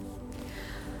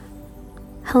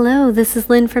Hello, this is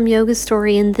Lynn from Yoga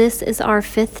Story, and this is our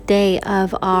 5th day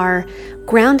of our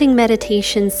grounding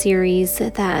meditation series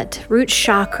that root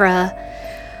chakra.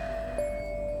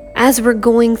 As we're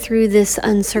going through this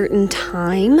uncertain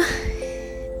time,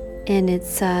 and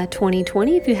it's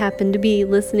 2020 if you happen to be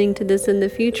listening to this in the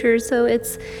future, so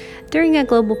it's during a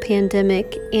global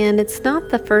pandemic, and it's not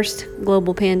the first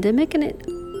global pandemic, and it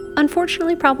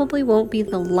unfortunately probably won't be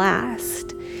the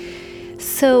last.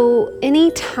 So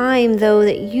any time though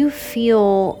that you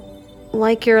feel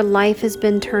like your life has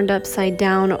been turned upside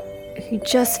down, you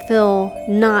just feel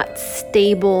not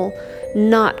stable,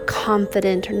 not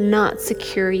confident, or not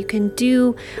secure, you can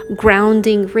do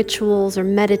grounding rituals or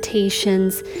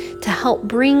meditations to help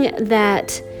bring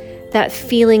that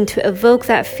feeling, to evoke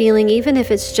that feeling, even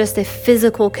if it's just a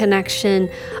physical connection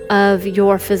of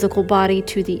your physical body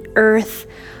to the earth,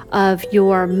 of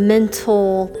your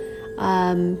mental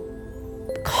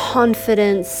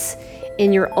confidence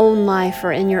in your own life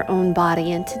or in your own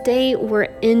body. And today we're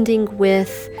ending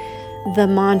with the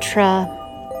mantra,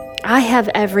 I have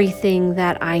everything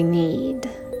that I need.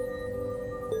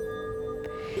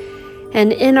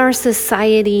 And in our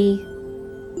society,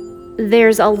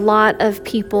 there's a lot of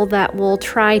people that will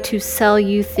try to sell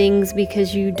you things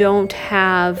because you don't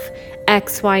have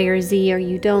X, Y, or Z, or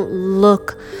you don't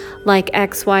look like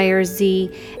X, Y, or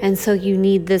Z, and so you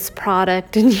need this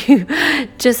product and you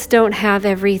just don't have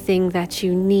everything that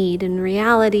you need. In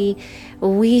reality,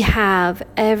 we have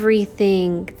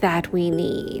everything that we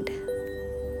need.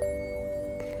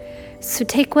 So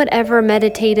take whatever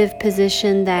meditative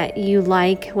position that you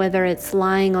like, whether it's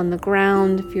lying on the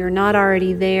ground, if you're not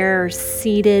already there, or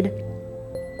seated,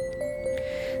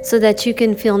 so that you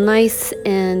can feel nice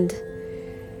and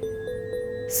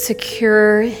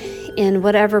secure in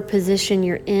whatever position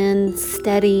you're in,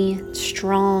 steady,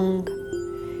 strong.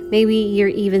 Maybe you're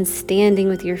even standing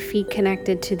with your feet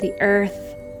connected to the earth.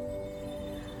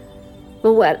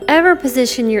 But whatever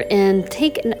position you're in,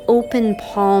 take an open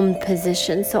palm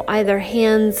position. So either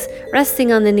hands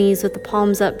resting on the knees with the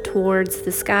palms up towards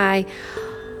the sky,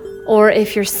 or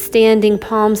if you're standing,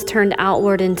 palms turned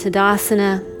outward in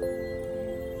Tadasana.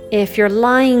 If you're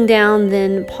lying down,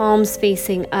 then palms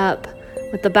facing up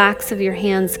with the backs of your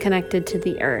hands connected to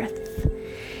the earth.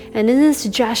 And in this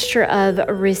gesture of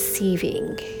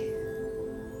receiving,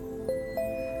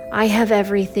 I have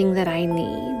everything that I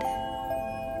need.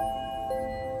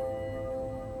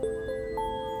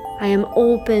 I am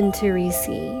open to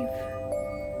receive.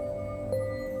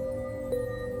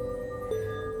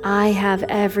 I have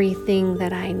everything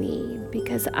that I need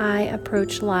because I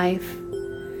approach life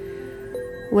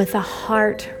with a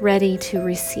heart ready to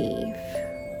receive.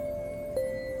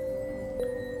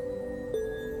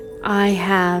 I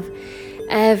have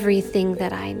everything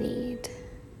that I need.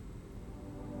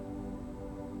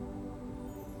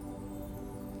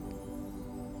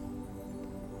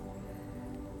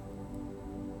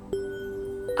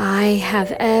 I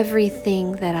have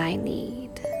everything that I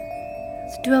need.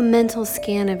 So do a mental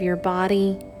scan of your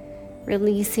body,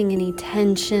 releasing any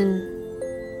tension,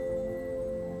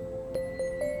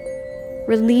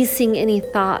 releasing any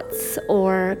thoughts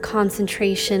or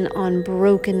concentration on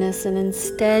brokenness, and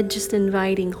instead just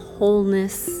inviting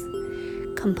wholeness,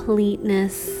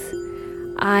 completeness.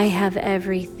 I have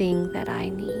everything that I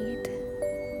need.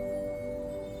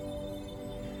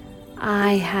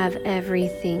 I have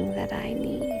everything that I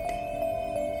need.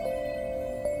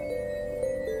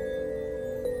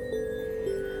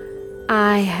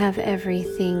 I have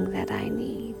everything that I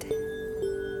need.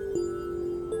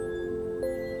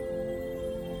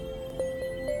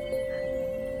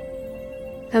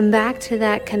 Come back to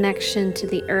that connection to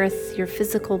the earth, your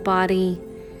physical body,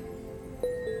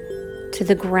 to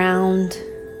the ground,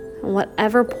 and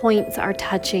whatever points are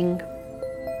touching.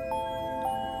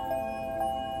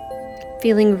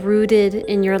 Feeling rooted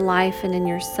in your life and in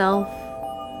yourself.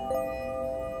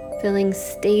 Feeling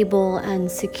stable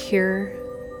and secure.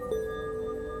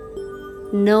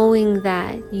 Knowing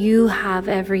that you have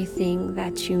everything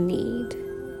that you need.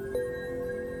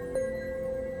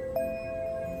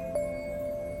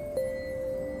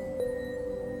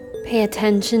 Pay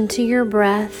attention to your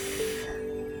breath.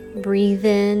 Breathe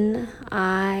in,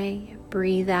 I.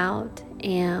 Breathe out,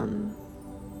 am.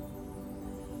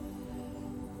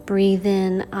 Breathe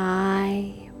in,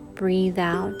 I. Breathe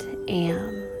out,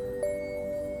 am.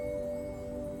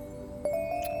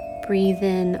 Breathe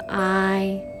in,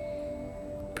 I.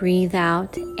 Breathe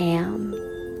out, am.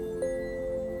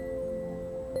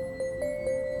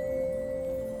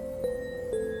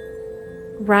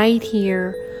 Right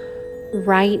here,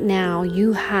 right now,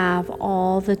 you have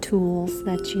all the tools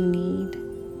that you need.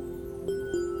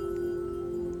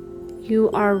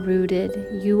 You are rooted.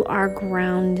 You are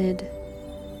grounded.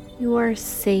 You are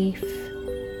safe.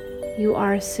 You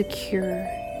are secure.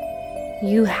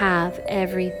 You have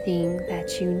everything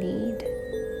that you need.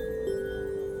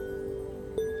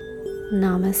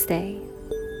 Namaste.